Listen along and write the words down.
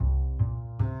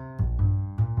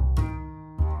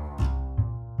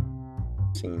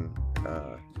seen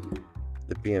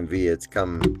the PMV, it's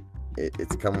come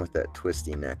with that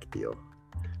twisty neck deal.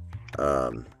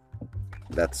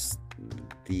 That's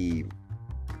the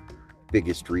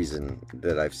biggest reason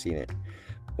that I've seen it.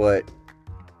 But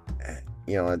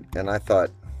and I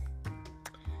thought,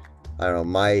 I don't know,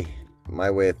 my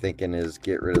way of thinking is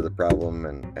get rid of the problem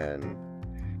and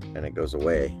it goes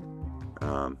away,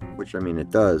 which I mean it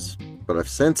does. But I've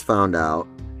since found out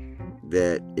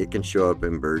that it can show up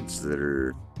in birds that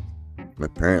are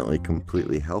apparently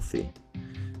completely healthy,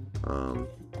 and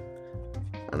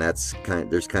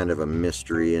there's kind of a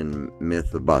mystery and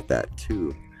myth about that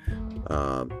too.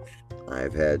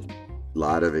 I've had a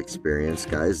lot of experienced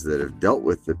guys that have dealt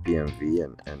with the PMV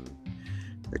and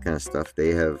that kind of stuff.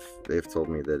 They've told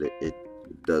me that it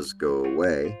does go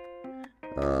away.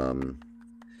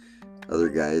 Other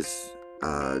guys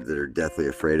that are deathly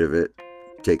afraid of it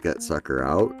take that sucker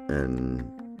out and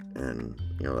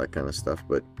that kind of stuff.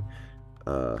 But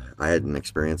I had an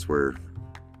experience where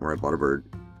I bought a bird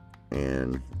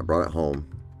and I brought it home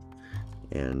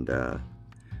and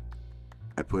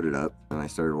I put it up and I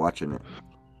started watching it,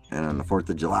 and on the 4th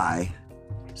of July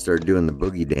started doing the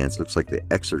boogie dance. Looks like the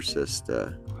Exorcist.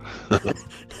 It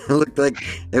looked like,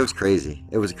 it was crazy.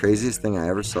 It was the craziest thing I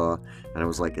ever saw, and it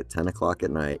was like at 10 o'clock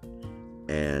at night,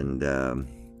 and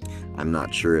I'm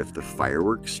not sure if the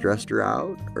fireworks stressed her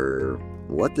out or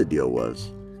what the deal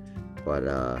was, but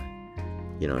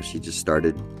she just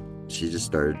started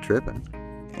tripping,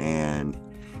 and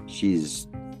she's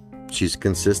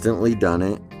consistently done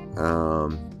it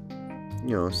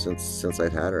since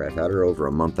I've had her over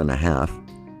a month and a half.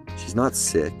 She's not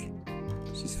sick,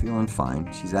 she's feeling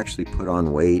fine. She's actually put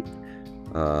on weight,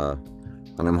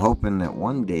 and I'm hoping that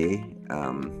one day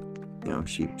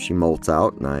she molts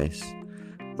out nice,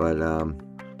 but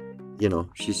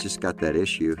she's just got that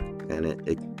issue, and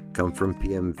it come from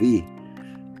PMV.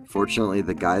 Fortunately,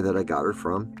 the guy that I got her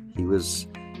from, he was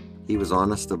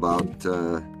honest about,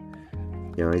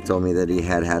 he told me that he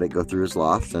had it go through his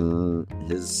loft, and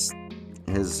his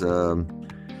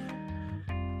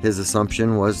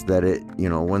assumption was that it,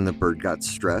 when the bird got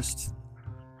stressed,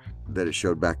 that it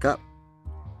showed back up.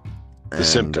 The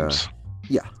symptoms.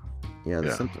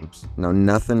 The symptoms. No,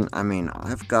 nothing. I mean,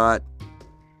 I've got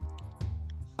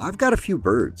a few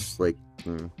birds, like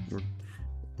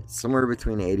somewhere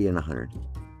between 80 and 100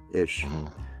 ish.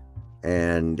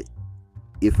 And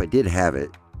if I did have it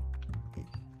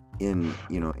in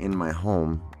my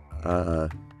home, the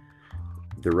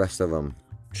rest of them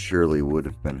surely would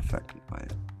have been affected by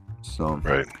it. So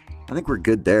right. I think we're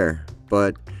good there.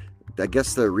 But I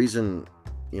guess the reason,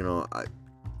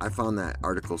 I found that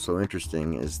article so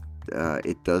interesting is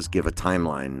it does give a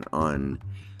timeline on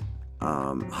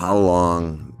how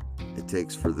long it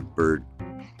takes for the bird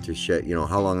to shed,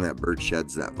 how long that bird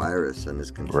sheds that virus and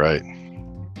is controlled. Right.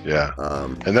 Yeah.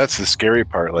 And that's the scary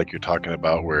part, like you're talking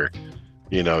about, where,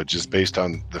 just based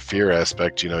on the fear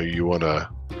aspect, you want to,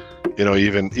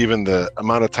 even the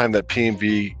amount of time that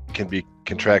PMV can be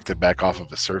contracted back off of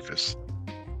the surface.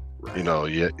 Right.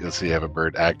 Let's say you have a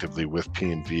bird actively with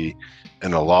PMV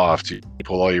in a loft, you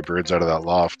pull all your birds out of that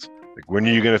loft. Like, when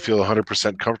are you going to feel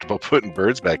 100% comfortable putting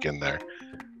birds back in there?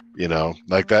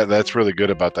 Like that. That's really good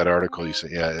about that article. You say,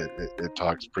 it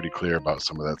talks pretty clear about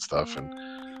some of that stuff. And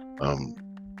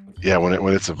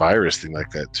when it's a virus thing like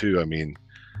that too, I mean,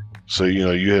 so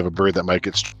you have a bird that might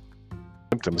get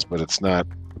symptoms, but it's not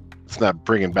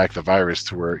bringing back the virus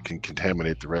to where it can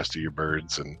contaminate the rest of your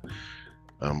birds. And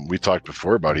we talked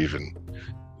before about even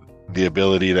the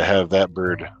ability to have that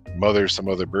bird mother some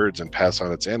other birds and pass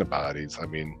on its antibodies. I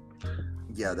mean,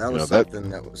 that was something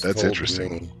that was that's told interesting.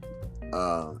 To me.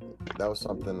 That was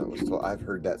something that was told. I've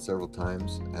heard that several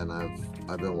times, and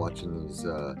I've been watching these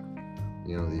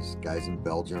these guys in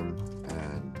Belgium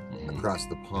and across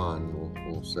the pond,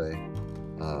 we'll say,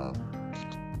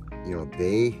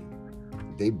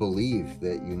 they believe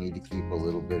that you need to keep a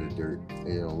little bit of dirt,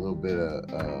 a little bit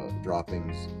of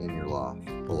droppings in your loft.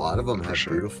 A lot of them have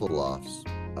beautiful lofts.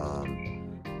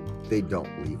 They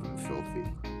don't leave them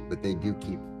filthy, but they do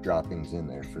keep droppings in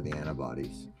there for the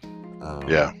antibodies.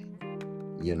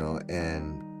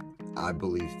 And I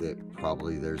believe that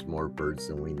probably there's more birds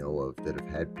than we know of that have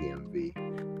had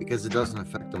PMV, because it doesn't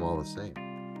affect them all the same.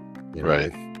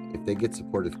 Right. If they get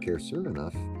supportive care soon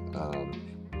enough,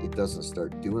 it doesn't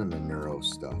start doing the neuro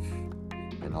stuff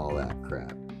and all that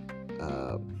crap.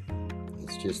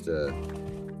 It's just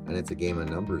it's a game of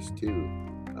numbers too.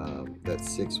 That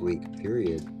 6-week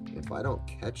period, if I don't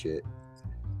catch it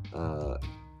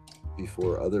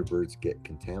before other birds get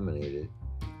contaminated,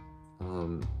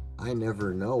 I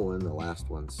never know when the last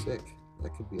one's sick.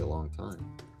 That could be a long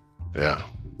time. Yeah.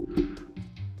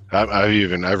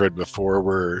 I've read before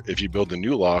where if you build a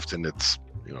new loft and it's,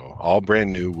 you know, all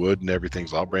brand new wood and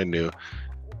everything's all brand new,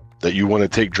 that you want to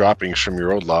take droppings from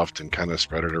your old loft and kind of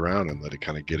spread it around and let it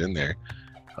kind of get in there,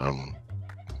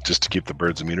 just to keep the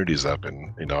birds' immunities up.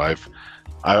 And you know,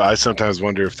 I sometimes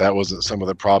wonder if that wasn't some of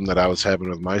the problem that I was having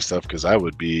with my stuff, because I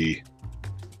would be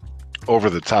over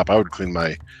the top. I would clean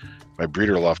my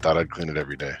breeder loft out. I'd clean it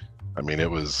every day. I mean, it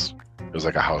was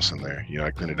like a house in there. You know,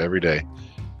 I clean it every day.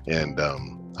 And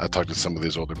I talked to some of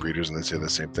these older breeders, and they say the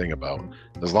same thing about,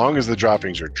 as long as the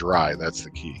droppings are dry, that's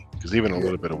the key. Because even a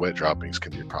little bit of wet droppings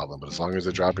can be a problem. But as long as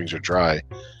the droppings are dry,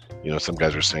 you know, some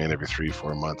guys are saying every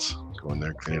 3-4 months, go in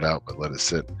there, clean it out, but let it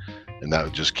sit. And that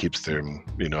just keeps their,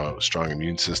 you know, strong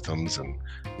immune systems, and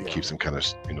it keeps them kind of,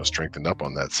 you know, strengthened up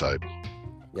on that side.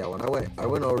 Yeah, when I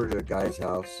went over to a guy's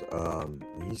house.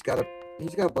 He's got a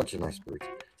bunch of nice birds.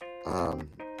 A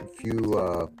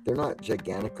few, they're not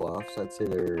gigantic lofts. I'd say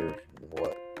they're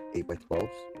what, 8x12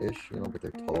 ish, you know, but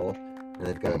they're tall, and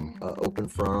they've got an open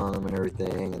front on them and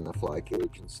everything, and the fly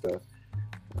cage and stuff,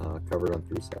 covered on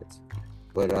 3 sides.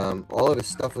 But all of his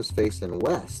stuff was facing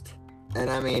west, and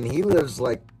I mean, he lives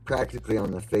like practically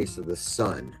on the face of the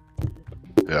sun.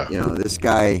 Yeah, you know, this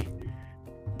guy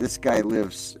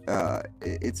lives.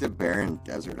 It's a barren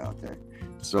desert out there.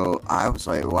 So I was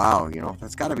like, wow, you know,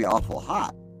 that's got to be awful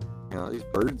hot. You know, these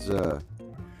birds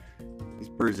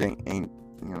ain't,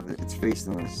 you know, it's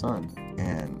facing the sun.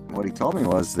 And what he told me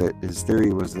was that his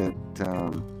theory was that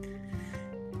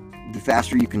the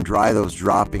faster you can dry those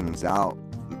droppings out,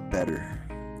 the better.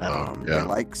 They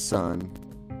like sun,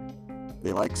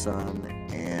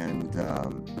 and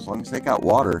as long as they got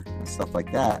water and stuff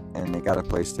like that, and they got a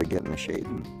place to get in the shade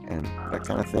and that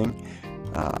kind of thing,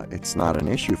 it's not an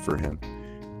issue for him.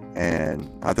 And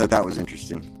I thought that was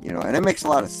interesting, you know, and it makes a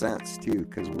lot of sense too,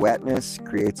 because wetness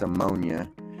creates ammonia,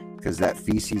 because that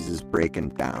feces is breaking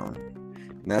down,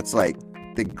 and that's like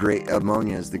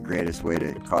ammonia is the greatest way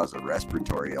to cause a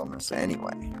respiratory illness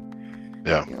anyway.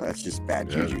 Yeah, you know, that's just bad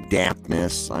juju.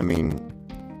 Dampness. I mean,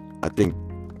 I think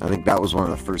that was one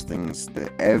of the first things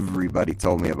that everybody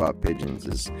told me about pigeons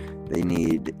is they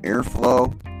need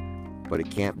airflow, but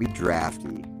it can't be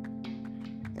drafty,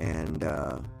 and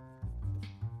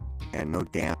no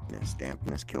dampness.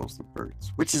 Dampness kills the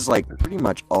birds, which is like pretty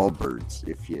much all birds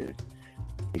if you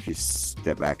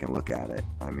step back and look at it.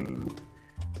 I mean,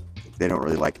 they don't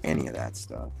really like any of that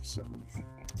stuff. So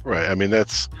right. I mean,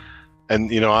 that's,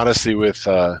 and you know, honestly, with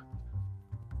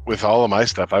all of my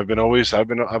stuff, I've always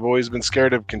been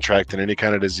scared of contracting any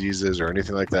kind of diseases or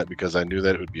anything like that, because I knew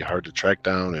that it would be hard to track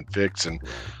down and fix, and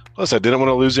plus I didn't want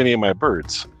to lose any of my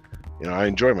birds. You know, I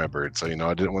enjoy my birds, so, you know,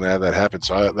 I didn't want to have that happen.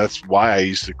 So that's why I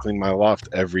used to clean my loft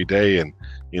every day. And,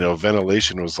 you know,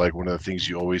 ventilation was like one of the things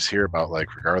you always hear about,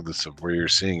 like, regardless of where you're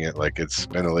seeing it, like,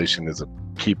 ventilation is a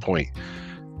key point,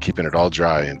 keeping it all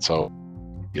dry. And so,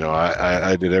 you know,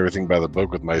 I did everything by the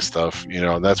book with my stuff, you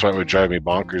know, and that's why it would drive me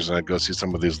bonkers. And I'd go see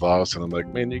some of these lofts and I'm like,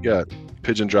 man, you got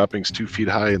pigeon droppings 2 feet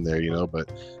high in there, you know,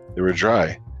 but they were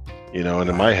dry, you know, and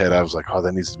in my head I was like, oh,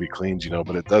 that needs to be cleaned, you know,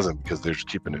 but it doesn't, because they're just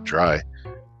keeping it dry.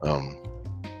 And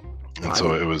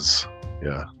so it was,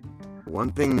 yeah.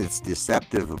 One thing that's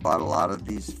deceptive about a lot of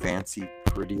these fancy,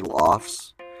 pretty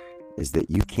lofts is that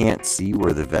you can't see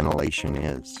where the ventilation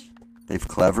is. They've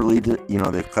cleverly put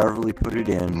it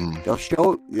in. They'll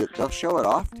show it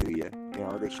off to you. You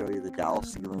know, they show you the dowel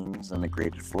ceilings and the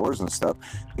graded floors and stuff.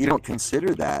 You don't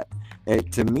consider that.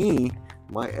 To me,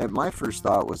 my first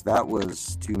thought was that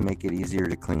was to make it easier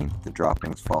to clean. The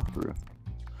droppings fall through.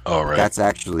 Oh, right. That's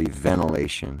actually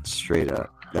ventilation, straight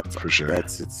up. That's for sure.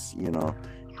 It's you know,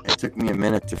 it took me a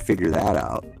minute to figure that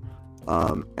out.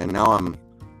 And now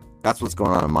that's what's going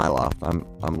on in my loft.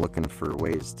 I'm looking for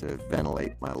ways to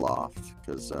ventilate my loft,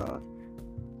 because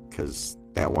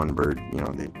that one bird, you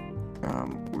know,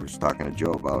 we were just talking to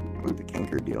Joe about with the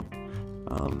canker deal.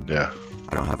 I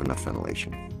don't have enough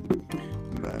ventilation.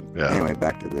 But anyway,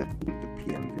 back to the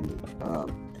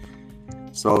PMV.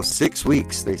 So 6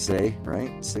 weeks, they say,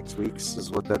 right? 6 weeks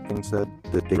is what that thing said,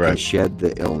 that they can shed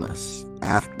the illness.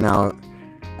 Now,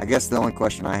 I guess the only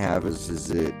question I have is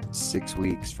it 6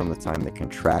 weeks from the time they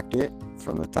contract it,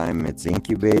 from the time it's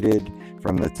incubated,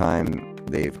 from the time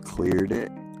they've cleared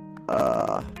it?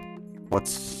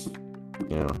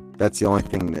 You know, that's the only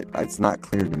thing that it's not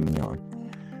clear to me on.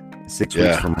 6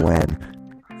 weeks from when?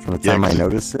 From the time I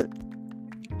notice it?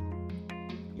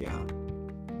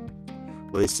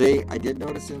 Well, they say, I did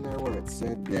notice in there where it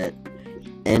said that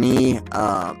any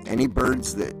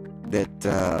birds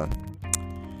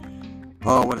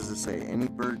what does it say? Any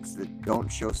birds that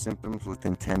don't show symptoms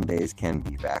within 10 days can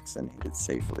be vaccinated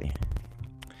safely.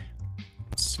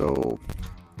 So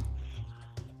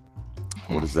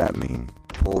What does that mean?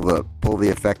 Pull the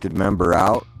affected member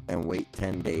out and wait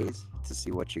 10 days to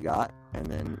see what you got, and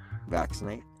then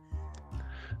vaccinate?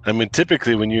 I mean,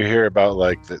 typically when you hear about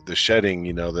like the shedding,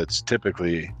 you know, that's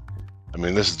typically, I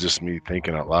mean, this is just me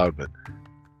thinking out loud, but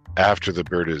after the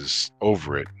bird is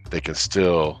over it, they can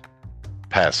still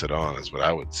pass it on, is what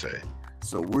I would say.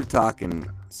 So we're talking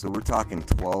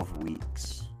 12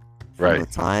 weeks from Right. the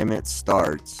time it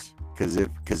starts, because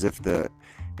if the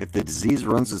disease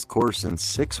runs its course in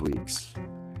 6 weeks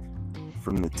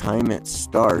from the time it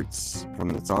starts, from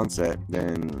its onset,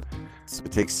 then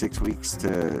it takes 6 weeks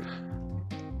to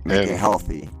make it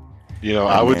healthy. You know,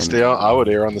 I would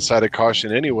err on the side of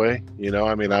caution anyway. You know,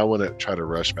 I mean, I wouldn't try to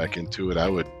rush back into it. I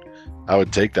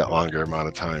would take that longer amount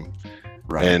of time.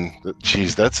 Right. And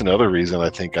geez, that's another reason I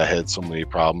think I had so many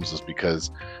problems, is because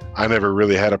I never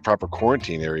really had a proper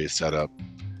quarantine area set up.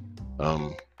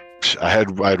 I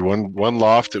had one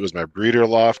loft. It was my breeder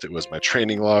loft. It was my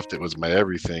training loft. It was my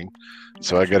everything.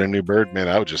 So I got a new bird, man,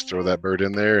 I would just throw that bird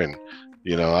in there, and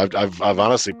you know, I've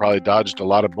honestly probably dodged a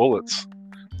lot of bullets,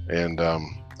 and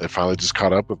it finally just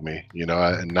caught up with me. You know,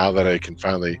 and now that I can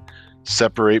finally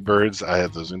separate birds, I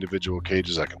have those individual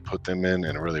cages I can put them in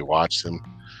and really watch them,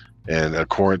 and a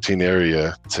quarantine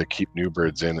area to keep new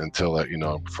birds in until you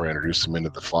know, before I introduce them into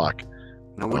the flock.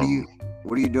 Now, what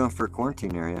are you doing for a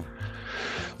quarantine area?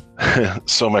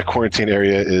 So my quarantine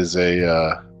area is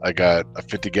I got a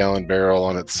 50-gallon barrel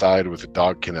on its side with a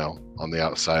dog kennel on the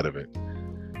outside of it,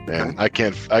 and I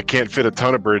can't fit a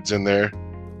ton of birds in there,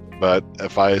 but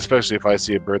especially if I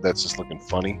see a bird that's just looking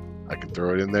funny, I can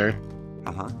throw it in there.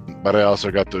 But I also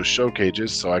got those show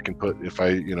cages, so I can put, if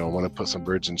I want to put some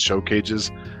birds in show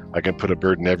cages, I can put a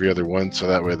bird in every other one, so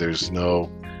that way there's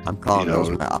no. I'm calling those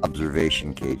my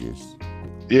observation cages.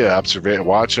 Yeah,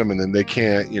 watch them, and then they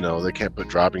can't put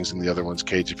droppings in the other one's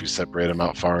cage if you separate them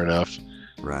out far enough.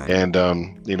 Right. And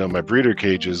my breeder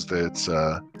cages, it's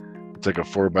like a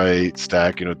 4x8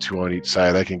 stack, 2 on each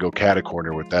side. I can go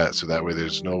cat-a-corner with that, so that way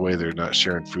there's no way they're not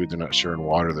sharing food, they're not sharing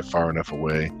water, they're far enough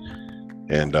away,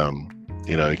 and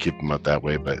to keep them out that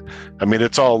way. But I mean,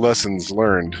 it's all lessons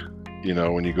learned,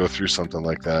 when you go through something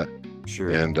like that. Sure.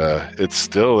 And it's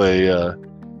still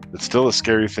a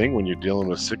scary thing when you're dealing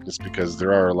with sickness, because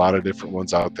there are a lot of different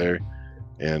ones out there,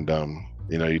 and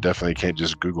you definitely can't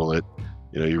just Google it.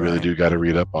 You really do got to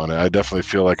read up on it. I definitely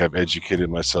feel like I've educated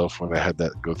myself when I had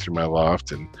that go through my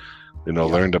loft, and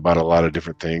learned about a lot of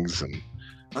different things. And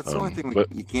that's the only thing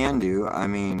you can do. I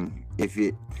mean,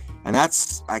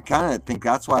 I kind of think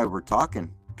that's why we're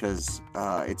talking, because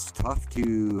it's tough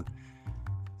to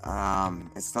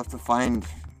find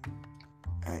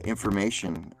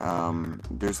information.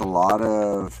 There's a lot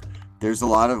of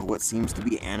what seems to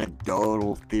be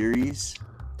anecdotal theories.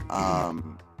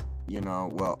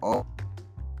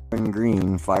 In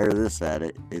green, fire this at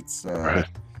it. It's right.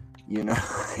 You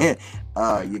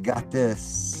got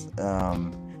this.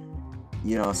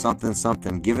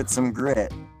 Something. Give it some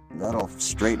grit. That'll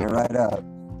straighten it right up.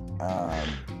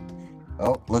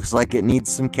 Looks like it needs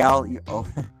some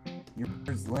your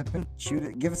bird's limping. Shoot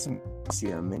it. Give it some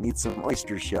calcium. It needs some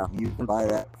oyster shell. You can buy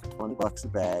that for $20 a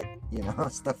bag.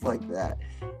 Stuff like that.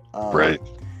 Right.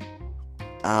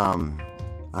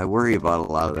 I worry about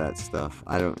a lot of that stuff.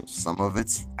 Some of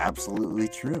it's absolutely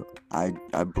true. I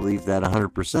believe that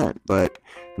 100%, but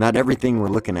not everything we're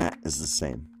looking at is the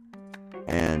same.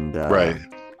 And right.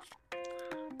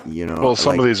 Well,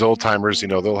 some of these old timers,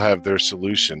 they'll have their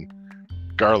solution.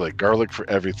 Garlic for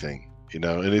everything.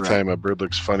 Anytime a bird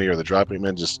looks funny or the dropping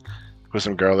man, just put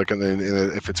some garlic, and then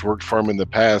if it's worked for them in the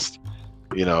past,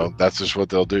 that's just what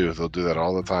they'll do. They'll do that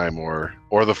all the time, or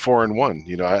the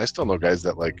 4-in-1. I still know guys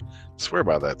that swear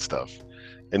by that stuff,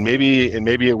 and maybe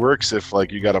it works if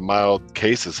you got a mild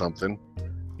case of something.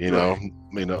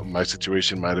 My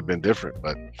situation might have been different,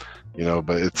 but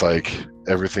it's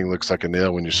everything looks like a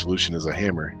nail when your solution is a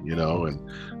hammer.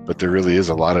 But there really is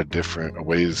a lot of different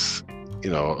ways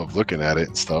of looking at it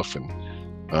and stuff. And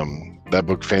that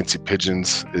book, Fancy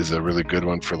Pigeons, is a really good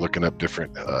one for looking up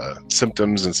different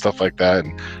symptoms and stuff like that.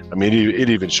 And I mean, it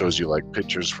even shows you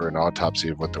pictures for an autopsy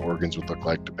of what the organs would look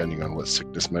like depending on what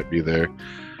sickness might be there.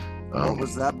 What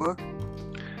was that book?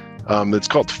 It's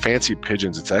called Fancy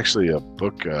Pigeons. It's actually a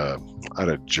book out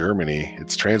of Germany.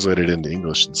 It's translated into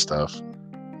English and stuff,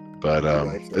 but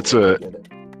it's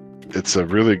a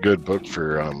really good book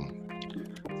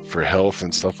for health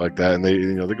and stuff like that. And they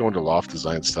they go into loft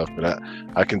design stuff, but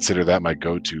I consider that my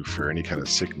go-to for any kind of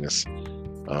sickness.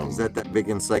 Is that big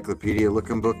encyclopedia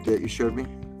looking book that you showed me?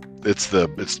 It's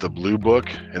the blue book,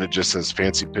 and it just says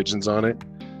Fancy Pigeons on it.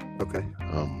 Okay.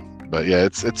 But yeah,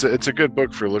 it's a good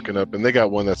book for looking up. And they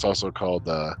got one that's also called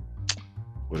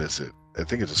what is it? I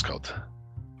think it's just called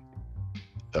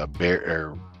bear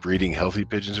or breeding healthy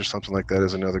pigeons or something like that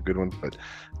is another good one. But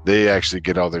they actually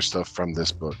get all their stuff from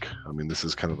this book. I mean, this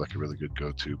is kind of like a really good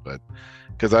go-to, but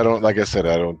because I don't, like I said,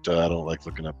 I don't like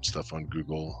looking up stuff on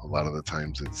Google. A lot of the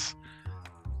times it's,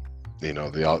 you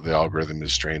know, the algorithm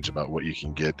is strange about what you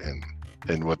can get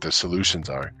and what the solutions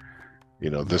are. You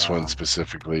know, this one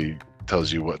specifically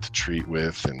tells you what to treat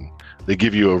with, and they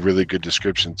give you a really good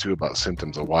description too about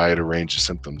symptoms, a wide range of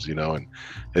symptoms, you know. And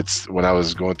it's, when I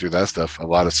was going through that stuff, a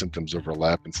lot of symptoms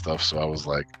overlap and stuff, so I was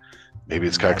like, maybe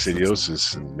it's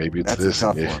coccidiosis and maybe it's this.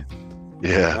 That's a tough one.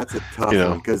 Yeah, that's a tough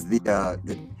one, because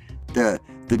the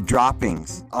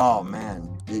droppings, oh man.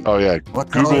 Oh yeah,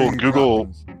 Google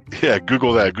yeah,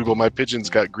 Google that. Google my pigeons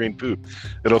got green poop.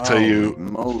 It'll tell you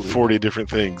 40 different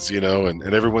things, you know, and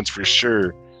everyone's for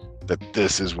sure that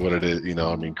this is what it is. You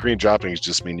know, I mean, green droppings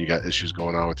just mean you got issues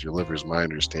going on with your liver, is my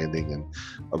understanding, and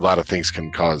a lot of things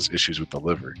can cause issues with the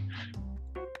liver.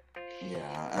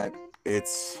 Yeah,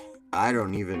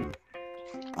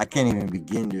 I can't even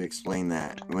begin to explain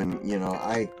that. When, you know,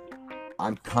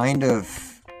 I'm kind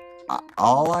of,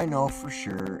 all I know for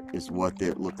sure is what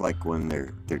they look like when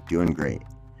they're doing great.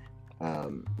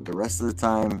 The rest of the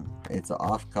time, it's an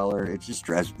off color. It just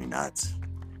drives me nuts.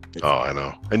 I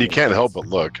know, and you can't help but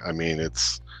look. I mean,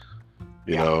 it's,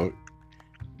 you know,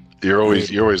 you're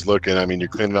always looking. I mean, you're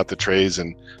cleaning out the trays,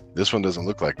 and this one doesn't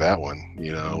look like that one,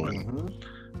 you know. And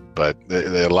but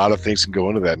a lot of things can go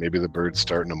into that. Maybe the bird's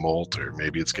starting to molt, or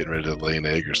maybe it's getting ready to lay an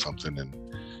egg or something, and,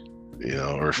 you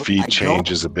know, or feed change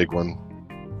is a big one.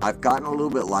 I've gotten a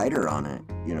little bit lighter on it,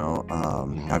 you know.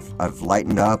 I've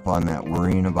lightened up on that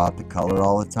worrying about the color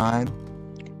all the time,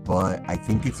 but I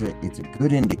think it's a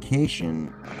good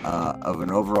indication of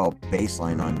an overall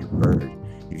baseline on your bird.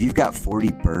 If you've got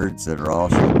 40 birds that are all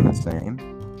shaping the same,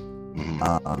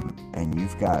 and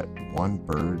you've got one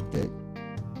bird that,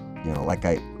 you know, like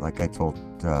I told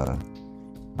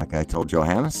Joe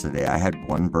Hammonds today, I had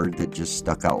one bird that just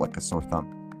stuck out like a sore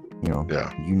thumb. You know,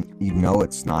 you know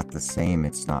it's not the same,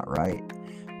 it's not right,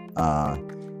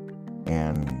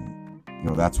 and you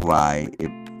know that's why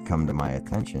it come to my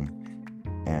attention.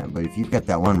 But if you've got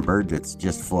that one bird that's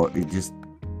just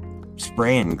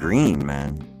spraying green,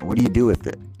 man, what do you do with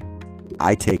it?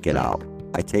 I take it out.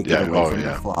 I take it away from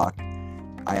the flock.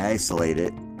 I isolate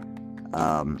it,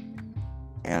 and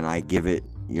I give it,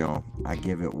 you know,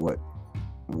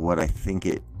 what I think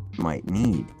it might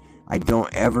need. I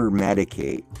don't ever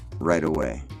medicate right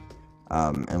away,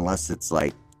 unless it's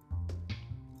like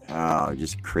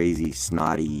just crazy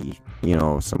snotty, you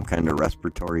know, some kind of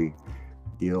respiratory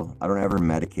deal. I don't ever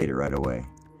medicate it right away.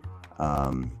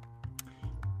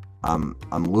 I'm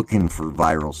looking for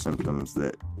viral symptoms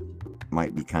that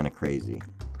might be kind of crazy.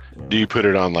 You know? Do you put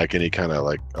it on like any kind of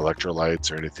like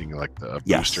electrolytes or anything like the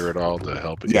booster at all to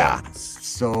help it? Yeah.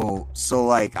 So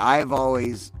like I've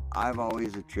always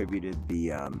attributed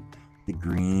the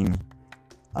green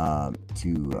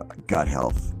to gut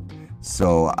health.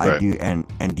 So I do, and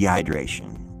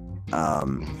dehydration.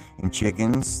 In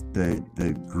chickens,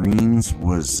 the greens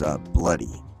was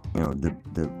bloody. You know,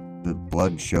 the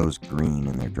blood shows green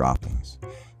in their droppings.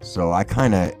 So I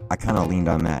kind of leaned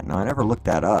on that. Now I never looked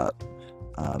that up,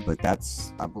 but I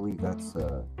believe that's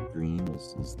green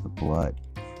is the blood.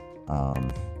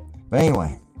 But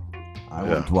anyway, I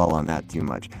won't dwell on that too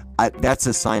much. That's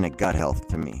a sign of gut health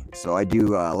to me. So I do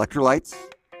electrolytes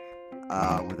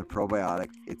with a probiotic.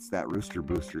 It's that rooster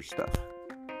booster stuff.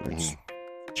 It's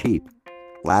cheap,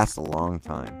 lasts a long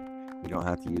time. You don't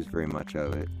have to use very much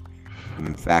of it.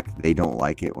 In fact, they don't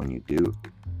like it when you do.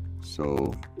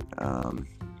 So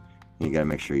you got to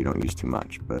make sure you don't use too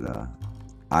much. But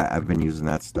I've been using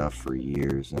that stuff for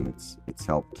years, and it's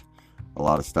helped a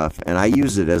lot of stuff. And I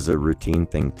use it as a routine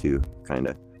thing too, kind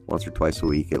of once or twice a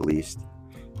week at least.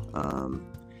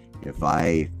 If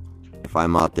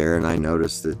I'm out there and I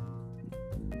notice that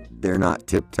they're not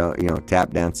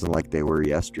tap dancing like they were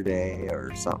yesterday,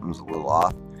 or something's a little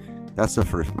off, that's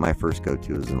my first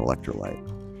go-to is an electrolyte.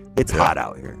 It's hot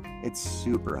out here. It's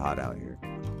super hot out here.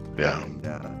 Yeah. And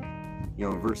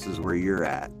versus where you're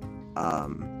at,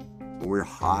 we're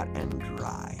hot and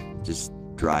dry, just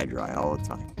dry all the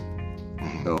time.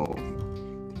 So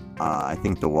I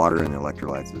think the water and the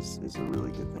electrolytes is a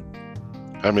really good thing.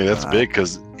 I mean, that's big,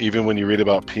 because even when you read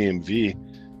about PMV,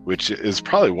 which is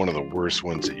probably one of the worst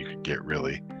ones that you could get,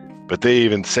 really, but they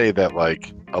even say that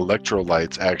like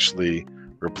electrolytes actually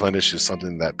replenishes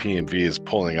something that PMV is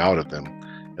pulling out of them,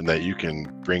 and that you can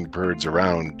bring birds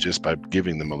around just by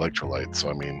giving them electrolytes. So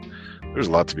I mean, there's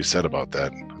a lot to be said about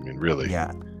that. I mean, really.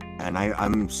 Yeah, and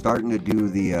I'm starting to do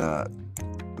the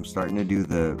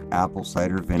apple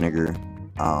cider vinegar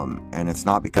And it's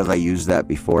not because I used that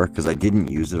before, because I didn't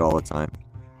use it all the time.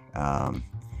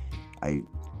 I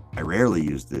rarely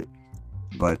used it,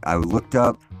 but I looked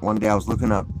up one day. I was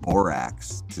looking up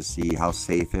borax to see how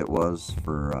safe it was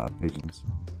for pigeons.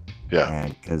 Yeah.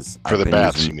 And because for the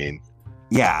baths, you mean?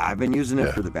 Yeah, I've been using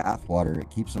it for the bath water. It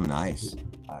keeps them nice,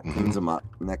 cleans them up,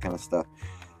 and that kind of stuff.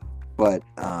 But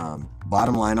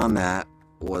bottom line on that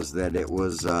was that it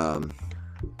was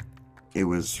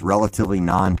relatively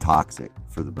non-toxic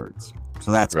for the birds,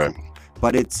 so that's right. Cool.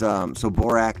 But it's so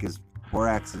borax is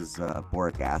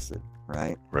boric acid,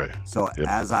 right? Right. So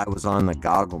as I was on the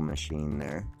goggle machine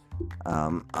there,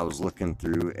 I was looking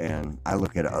through, and I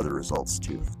look at other results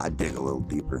too. I dig a little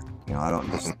deeper. I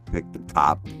don't just pick the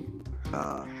top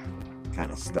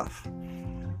kind of stuff.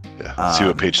 Yeah. See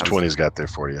what page 20's got there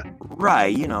for you.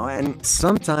 Right. And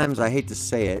sometimes I hate to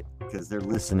say it because they're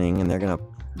listening and they're gonna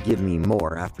give me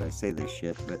more after I say this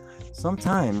shit, but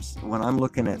sometimes when I'm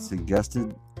looking at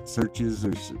suggested searches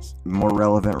or more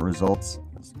relevant results,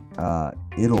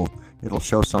 it'll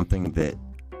show something that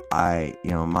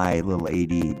my little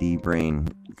ADD brain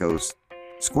goes,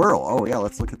 squirrel. Oh yeah,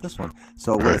 let's look at this one.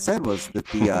 So what it said was that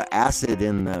the acid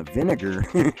in the vinegar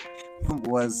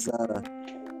was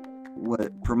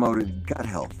what promoted gut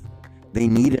health. They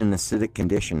need an acidic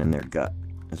condition in their gut,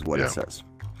 is what it says,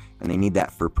 and they need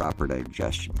that for proper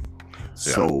digestion.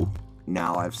 So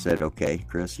now I've said, okay,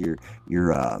 Chris, you're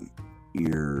doing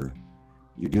the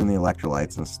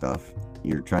electrolytes and stuff.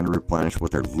 You're trying to replenish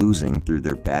what they're losing through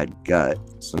their bad gut.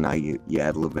 So now you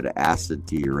add a little bit of acid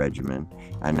to your regimen,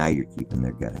 and now you're keeping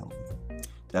their gut healthy.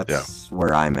 That's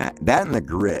where I'm at. That and the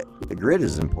grit. The grit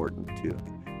is important too.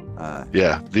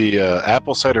 The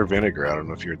apple cider vinegar. I don't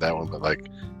know if you heard that one, but like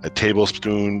a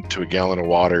tablespoon to a gallon of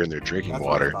water in their drinking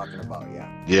water. What I'm talking about,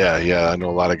 yeah. I know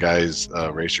a lot of guys,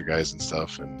 racer guys and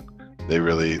stuff, and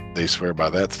they swear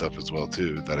by that stuff as well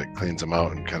too. That it cleans them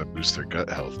out and kind of boosts their gut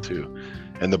health too.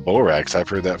 And the borax, I've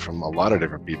heard that from a lot of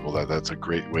different people. That's a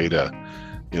great way to,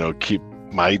 keep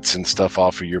mites and stuff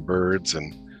off of your birds.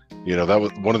 And that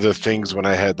was one of the things when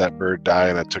I had that bird die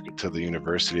and I took it to the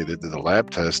university. They did the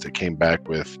lab test. It came back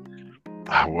with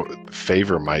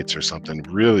favor mites or something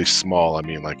really small. I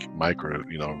mean, like micro,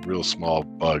 real small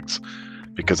bugs.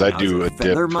 Because I do a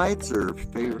feather dip. Mites or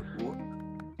favor?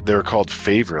 They were called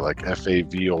favor, like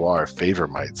FAVOR, favor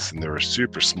mites, and they were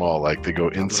super small. Like they go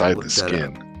inside the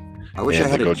skin. I wish I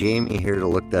had a Jamie here to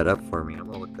look that up for me. I'm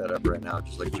gonna look that up right now,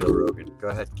 just like Joe Rogan. Go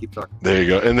ahead, keep talking. There you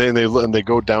go. And then they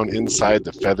go down inside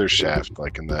the feather shaft,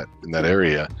 like in that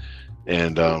area.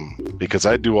 And because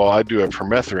I do a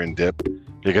permethrin dip,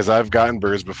 because I've gotten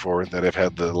birds before that have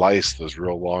had the lice, those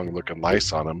real long looking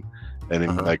lice on them, and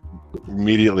then, like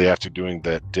immediately after doing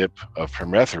that dip of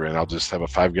permethrin, I'll just have a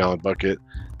 5-gallon bucket.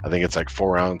 I think it's like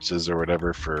 4 ounces or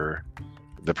whatever for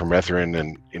the permethrin,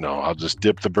 and I'll just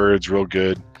dip the birds real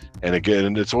good. And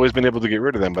again, it's always been able to get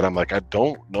rid of them, but I'm like, I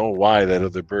don't know why that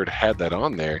other bird had that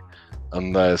on there,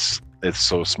 unless it's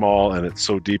so small and it's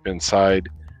so deep inside.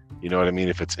 You know what I mean?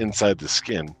 If it's inside the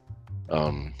skin,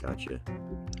 gotcha.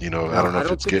 I don't know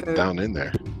if it's getting down in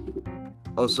there.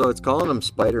 Oh, so it's calling them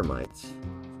spider mites.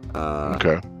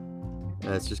 Okay.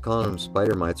 It's just calling them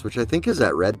spider mites, which I think is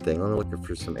that red thing. I'm looking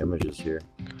for some images here.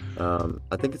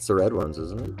 I think it's the red ones,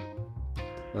 isn't it?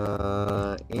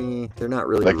 They're not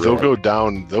really like red.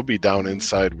 They'll be down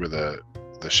inside where the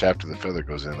shaft of the feather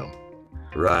goes in them.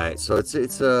 Right. So it's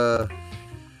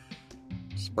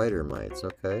spider mites.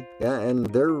 Okay. Yeah, and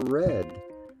they're red.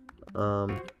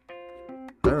 I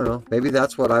don't know. Maybe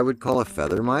that's what I would call a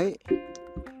feather mite.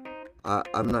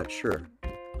 I'm not sure.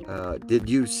 Did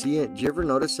you see it? Did you ever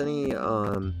notice any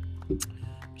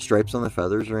stripes on the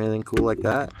feathers or anything cool like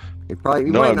that? You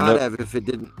might not have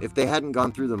if they hadn't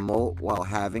gone through the molt while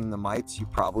having the mites. You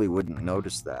probably wouldn't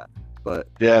notice that. But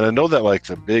yeah, and I know that like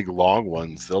the big long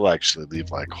ones, they'll actually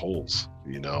leave like holes.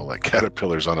 Like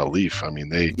caterpillars on a leaf. I mean,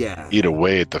 they eat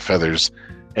away at the feathers,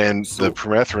 and the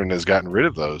permethrin has gotten rid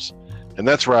of those. And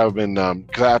that's where I've been,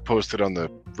 because I posted on the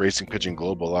Racing Pigeon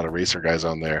Global, a lot of racer guys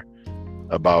on there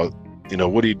about,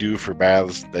 what do you do for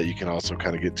baths that you can also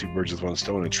kind of get 2 birds with 1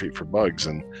 stone and treat for bugs.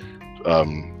 And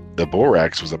the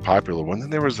borax was a popular one.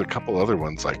 And there was a couple other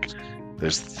ones, like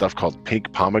there's stuff called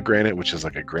pink pomegranate, which is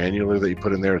like a granular that you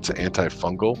put in there. It's an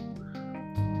antifungal.